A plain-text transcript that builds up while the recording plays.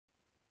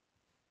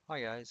Hi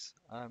guys,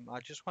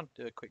 I just want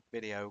to do a quick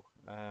video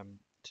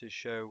to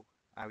show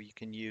how you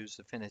can use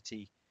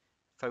Affinity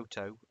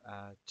Photo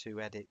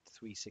to edit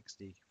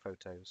 360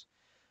 photos.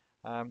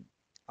 Um,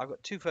 I've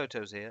got two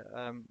photos here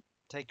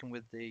taken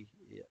with the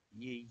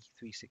Yi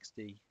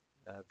 360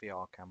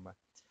 VR camera.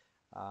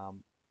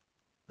 Um,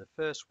 the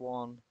first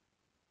one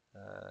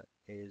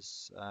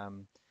is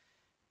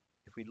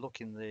if we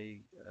look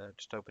in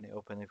just open it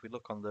up, and if we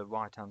look on the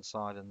right hand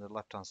side and the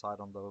left hand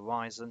side on the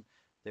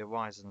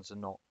horizons are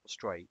not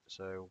straight.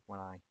 So when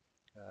I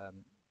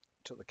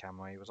took the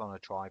camera, it was on a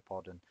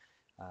tripod, and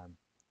um,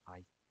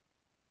 I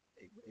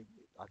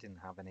I didn't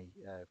have any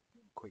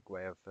quick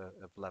way of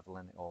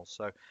leveling it all.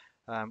 So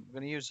I'm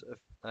going to use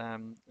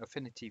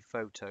Affinity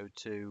Photo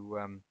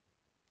to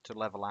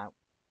level out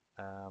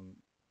um,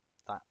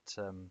 that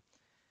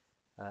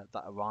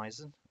that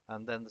horizon,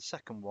 and then the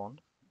second one.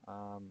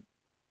 Um,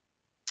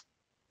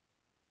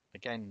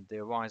 Again, the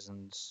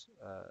horizon's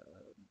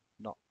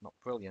not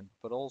brilliant,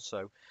 but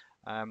also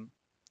um,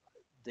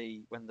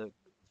 the when the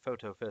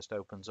photo first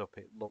opens up,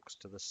 it looks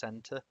to the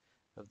center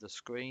of the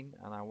screen,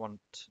 and I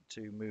want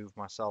to move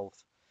myself,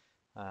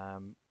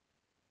 um,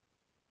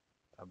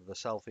 the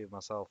selfie of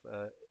myself,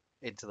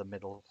 into the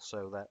middle,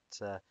 so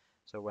that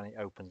so when it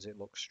opens, it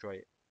looks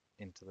straight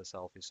into the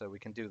selfie. So we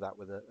can do that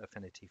with an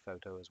Affinity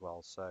Photo as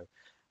well. So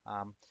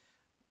um,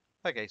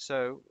 okay,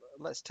 so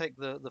let's take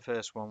the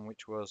first one,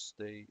 which was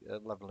the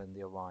level in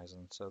the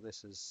horizon. So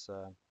this is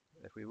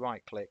if we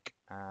right click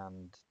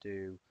and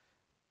do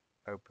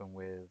open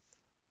with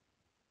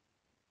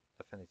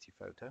Affinity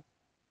Photo.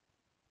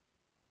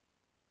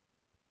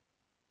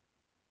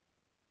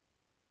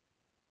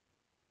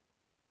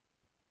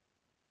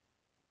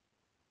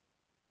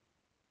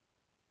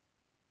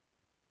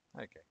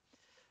 Okay,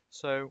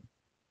 so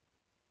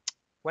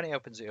when it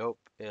opens it up,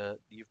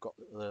 you've got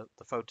the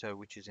photo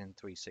which is in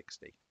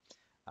 360.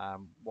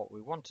 What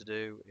we want to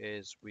do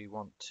is we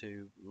want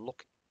to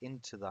look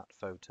into that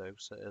photo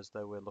so as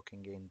though we're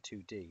looking in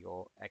 2D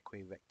or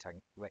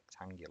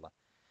equirectangular.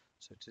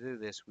 So to do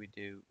this, we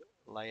do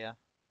Layer,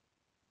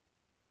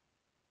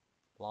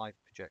 Live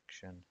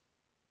Projection,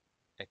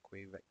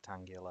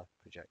 Equirectangular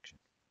Projection.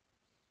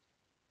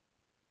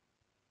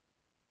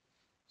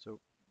 So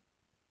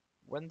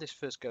when this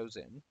first goes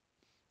in,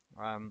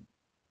 um,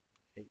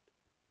 it,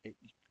 it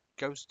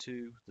goes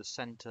to the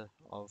center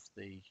of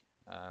the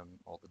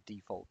or the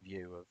default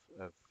view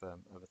of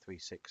a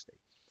 360.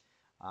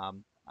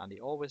 And it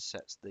always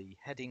sets the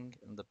heading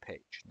and the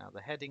pitch. Now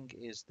the heading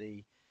is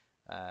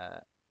uh,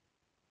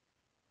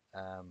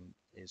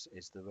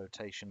 is the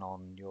rotation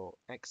on your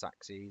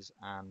x-axis,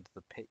 and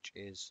the pitch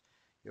is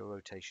your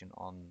rotation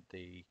on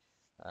the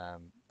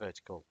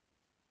vertical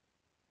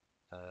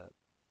uh,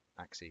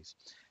 axes.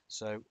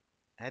 So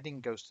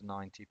heading goes to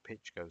 90,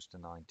 pitch goes to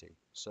 90.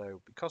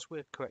 So because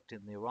we're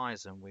correcting the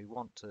horizon, we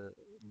want to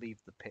leave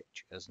the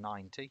pitch as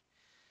 90.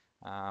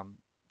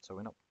 So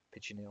we're not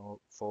pitching it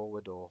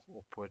forward or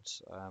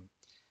upwards.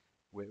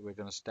 We're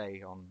going to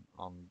stay on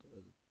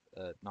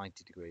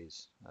 90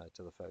 degrees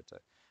to the photo.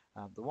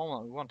 The one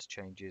that we want to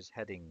change is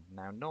heading.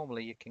 Now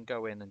normally you can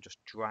go in and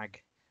just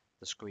drag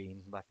the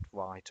screen left,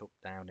 right, up,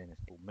 down, and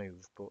it'll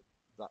move, but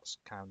that's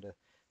kind of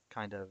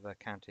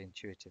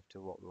counterintuitive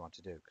to what we want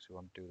to do, because we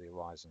want to do the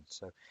horizon.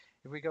 So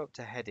if we go up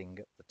to heading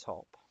at the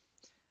top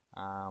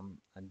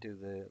and do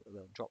the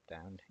little drop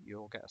down,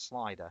 you'll get a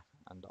slider,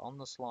 and on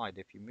the slide,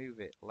 if you move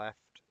it left,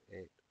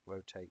 it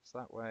rotates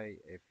that way.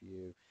 If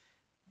you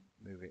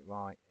move it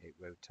right, it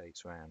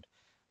rotates around.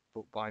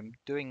 But by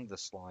doing the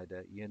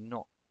slider, you're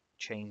not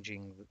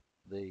changing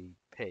the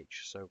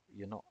pitch, so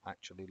you're not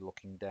actually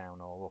looking down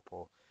or up,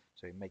 or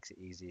so it makes it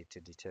easier to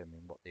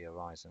determine what the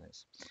horizon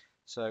is.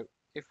 So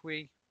if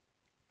we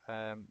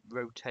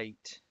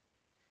rotate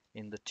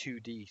in the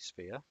 2D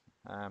sphere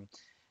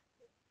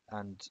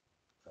and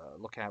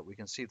look out, we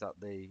can see that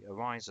the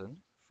horizon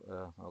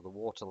or the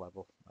water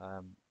level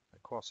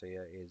across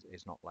here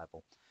is not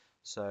level.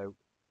 So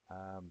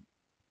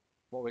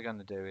what we're going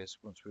to do is,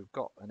 once we've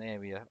got an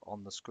area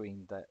on the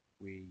screen that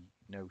we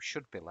know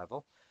should be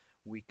level,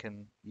 we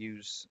can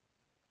use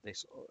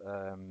this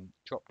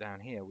drop down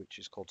here, which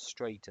is called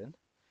straighten.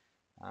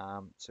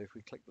 So if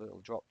we click the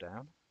little drop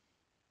down,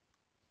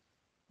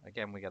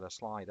 again we get a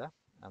slider,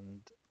 and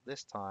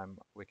this time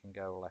we can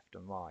go left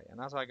and right. And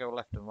as I go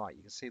left and right,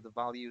 you can see the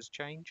values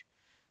change.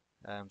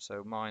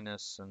 So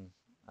minus and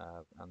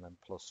then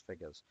plus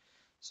figures.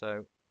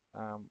 So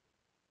um,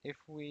 if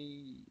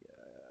we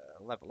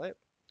level it,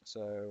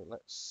 so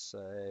let's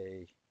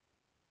say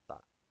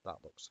that that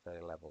looks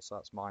fairly level, so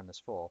that's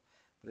 -4.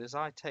 But as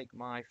I take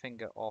my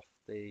finger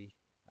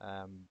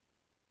um,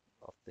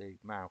 off the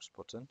mouse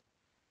button,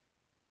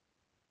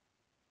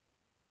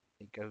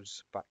 it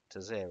goes back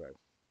to 0,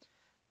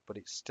 but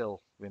it's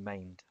still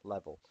remained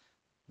level.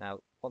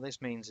 Now, what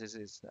this means is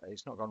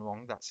it's not gone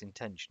wrong. That's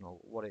intentional.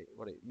 What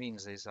it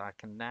means is I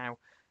can now,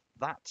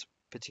 that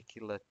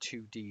particular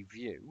 2D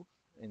view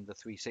in the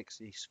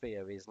 360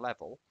 sphere is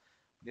level.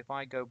 But if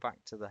I go back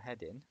to the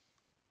heading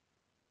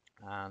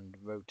and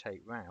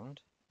rotate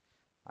round,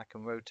 I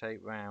can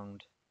rotate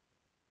round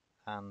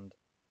and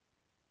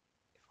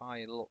if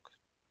I look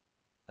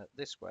at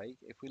this way,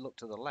 if we look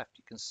to the left,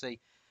 you can see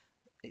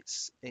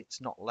it's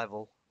not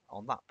level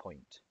on that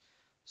point.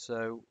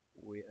 So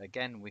we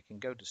can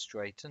go to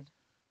straighten,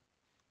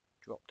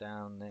 drop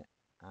down it,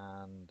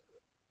 and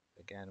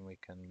again we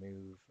can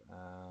move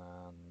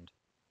and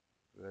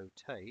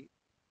rotate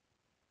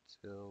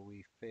till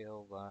we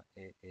feel that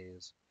it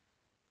is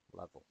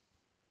level.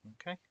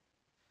 Okay,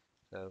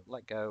 so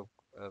let go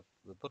of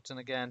the button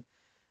again,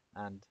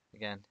 and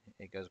again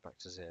it goes back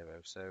to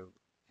 0. So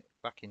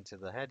back into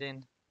the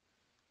heading.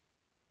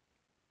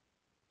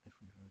 If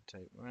we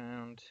rotate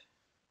round,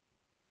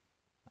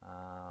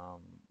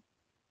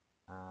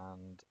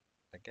 and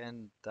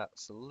again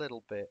that's a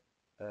little bit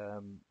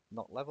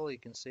not level. You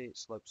can see it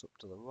slopes up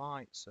to the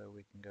right, so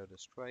we can go to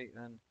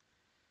straighten.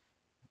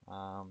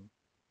 Um,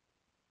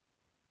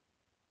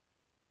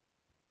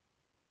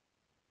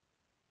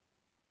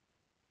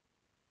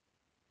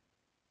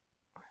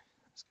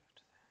 let's go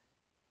to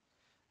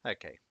there.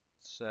 Okay,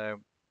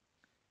 so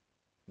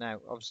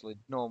now obviously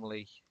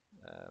normally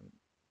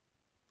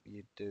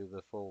you'd do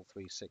the full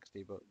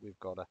 360, but we've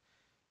got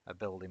a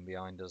building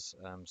behind us,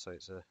 so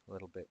it's a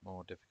little bit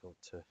more difficult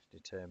to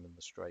determine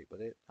the straight. But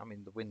I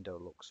mean, the window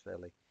looks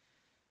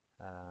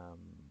um,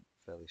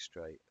 fairly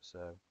straight.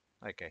 So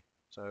okay,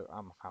 so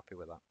I'm happy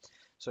with that.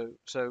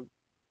 So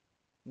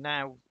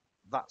now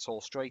that's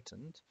all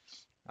straightened.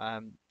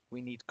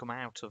 We need to come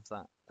out of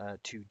that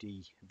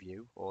 2D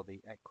view, or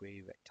the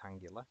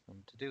equirectangular,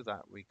 and to do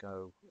that we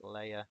go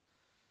layer,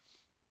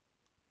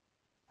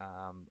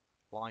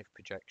 live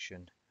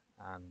projection,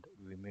 and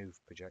remove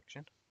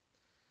projection,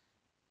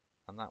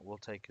 and that will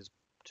take us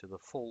to the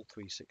full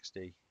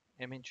 360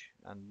 image.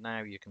 And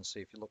now you can see,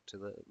 if you look to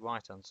the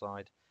right hand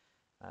side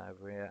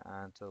over here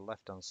and to the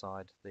left hand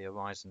side, the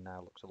horizon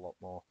now looks a lot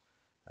more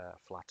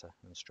flatter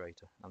and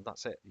straighter. And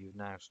that's it. You've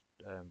now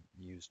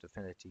used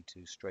Affinity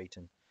to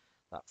straighten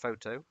that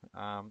photo.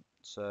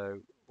 So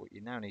what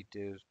you now need to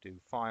do is do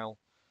File,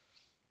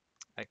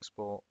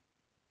 Export,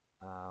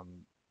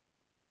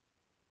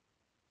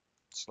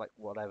 select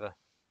whatever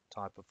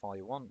type of file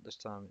you want. This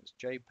time it's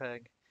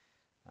JPEG.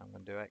 I'm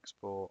going to do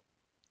Export,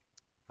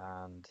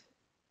 and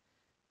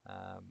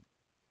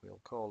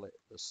we'll call it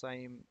the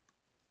same,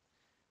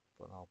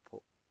 but I'll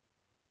put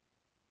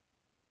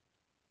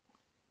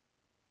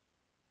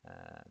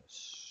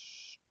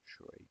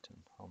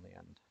straighten on the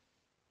end.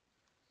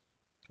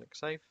 Click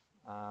Save.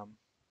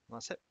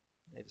 That's it.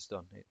 It's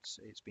done.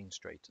 It's been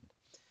straightened.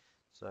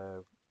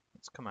 So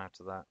let's come out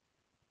of that.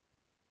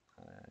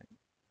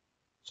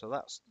 So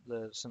that's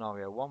the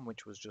scenario 1,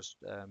 which was just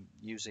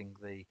using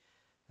the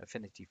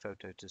Affinity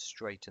photo to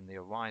straighten the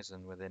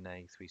horizon within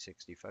a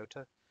 360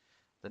 photo.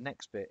 The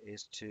next bit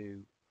is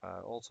to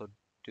also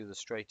do the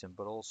straighten,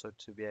 but also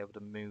to be able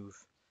to move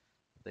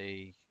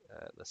the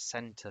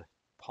center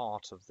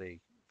part of the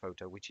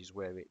photo, which is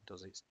where it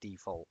does its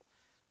default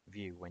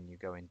view when you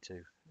go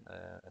into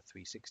a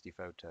 360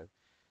 photo,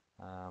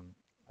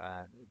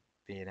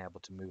 being able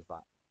to move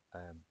that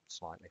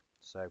slightly.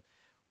 So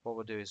what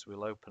we'll do is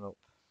we'll open up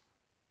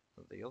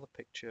the other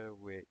picture,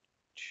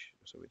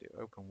 so we do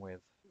open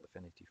with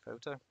Affinity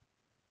photo.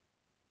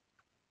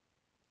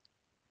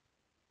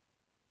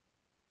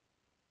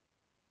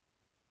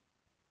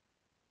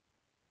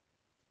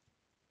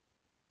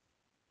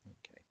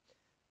 Okay,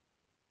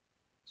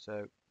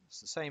 so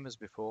it's the same as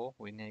before.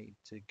 We need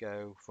to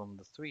go from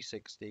the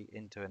 360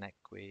 into an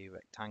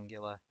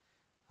equirectangular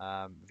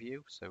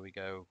view. So we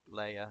go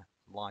layer,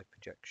 live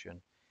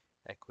projection,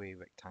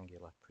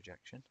 equirectangular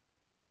projection,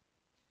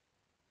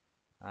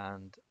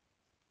 and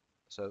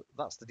so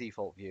that's the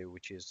default view,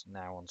 which is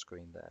now on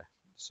screen there.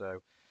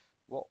 So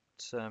what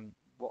um,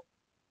 what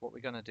what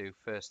we're going to do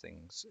first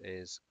things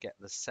is get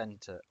the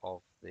center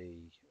of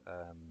the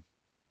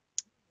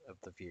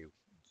view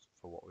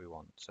for what we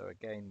want. So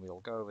again,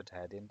 we'll go over to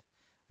heading.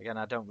 Again,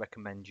 I don't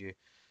recommend you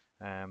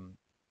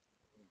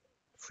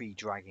free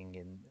dragging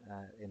in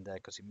there,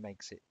 because it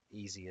makes it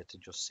easier to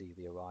just see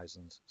the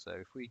horizons. So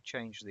if we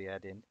change the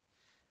heading,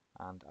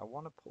 and I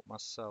want to put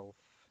myself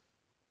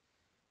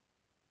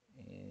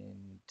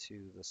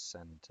into the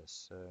center,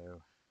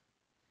 so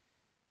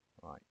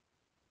right,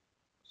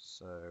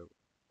 so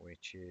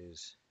which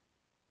is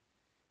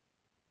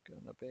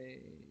gonna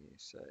be,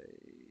 say,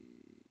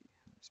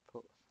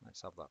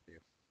 let's have that view.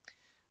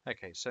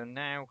 Okay, so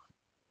now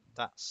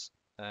that's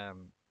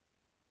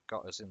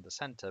got us in the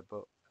center,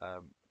 but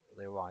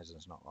the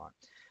horizon's not right.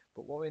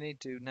 But what we need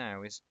to do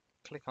now is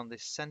click on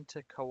this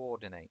center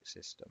coordinate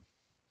system,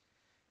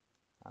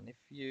 and if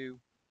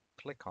you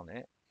click on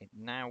it, it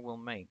now will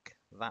make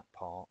that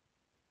part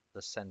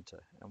the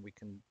center, and we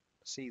can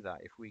see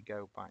that if we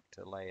go back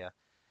to layer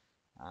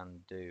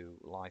and do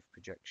live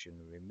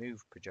projection, remove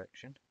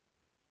projection,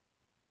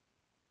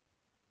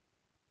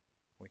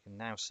 we can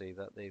now see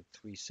that the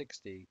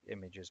 360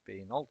 image has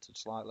been altered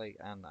slightly,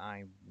 and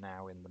I'm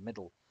now in the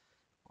middle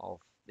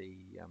of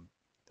the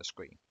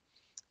screen.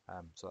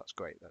 So that's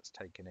great. That's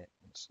taken it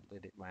and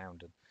slid it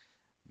round and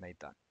made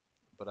that.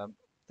 But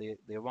the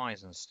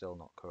horizon's still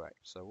not correct.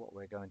 So what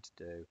we're going to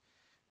do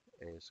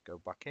is go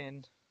back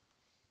in,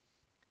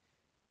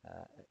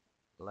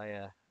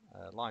 layer,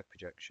 live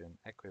projection,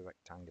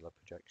 equirectangular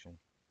projection.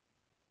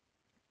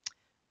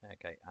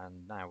 Okay,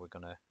 and now we're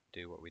going to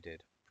do what we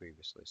did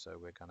previously. So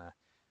we're going to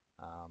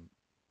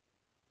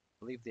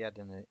leave the head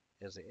in it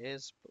as it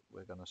is, but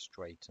we're going to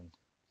straighten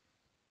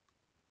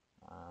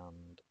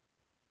and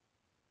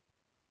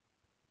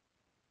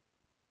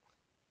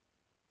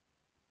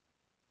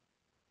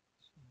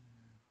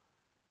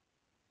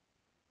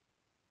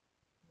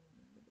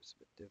it's a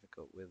bit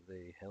difficult with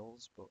the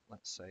hills, but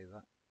let's say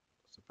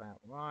that's about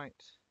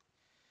right.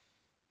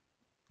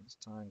 Let's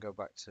try and go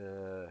back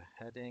to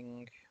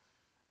heading.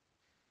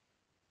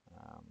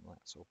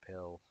 That's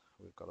uphill.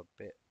 We've got a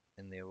bit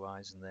in the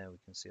horizon there. We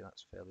can see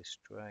that's fairly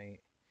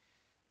straight.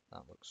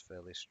 That looks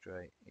fairly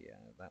straight. Yeah,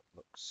 that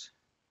looks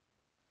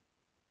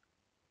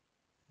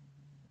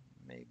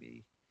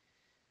maybe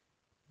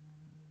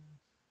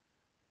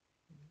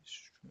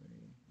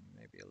straight,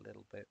 maybe a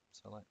little bit.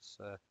 So let's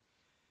there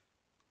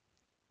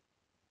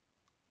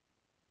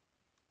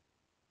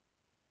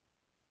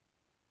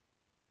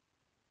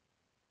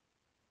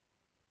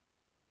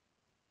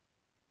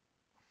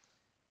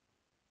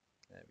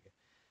we go.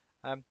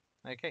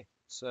 Okay,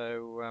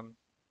 so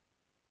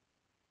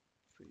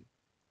if we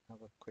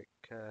have a quick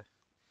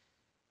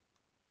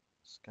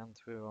scan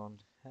through on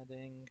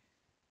heading,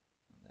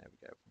 and there we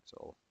go. It's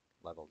all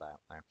leveled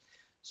out now.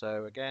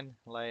 So again,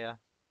 layer,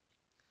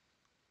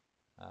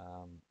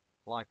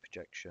 live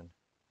projection,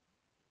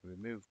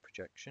 remove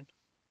projection,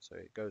 so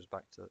it goes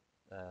back to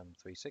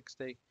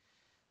 360.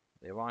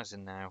 The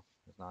horizon now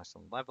is nice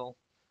and level,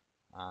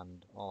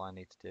 and all I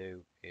need to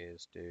do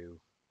is do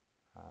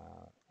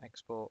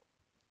export,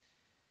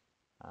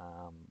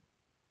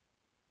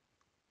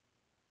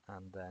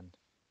 and then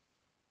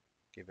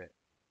give it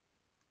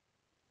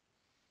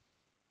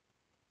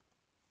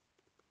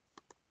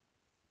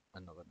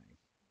another name,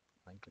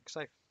 and click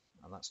save,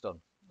 and that's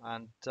done.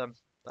 And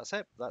that's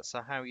it. That's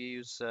how you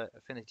use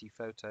Affinity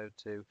Photo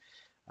to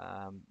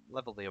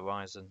level the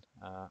horizon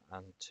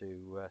and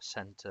to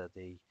center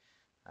the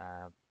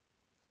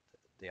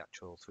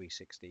actual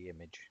 360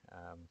 image.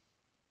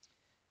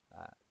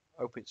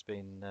 Hope it's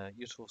been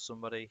useful for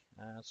somebody.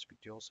 Speak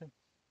to you all soon.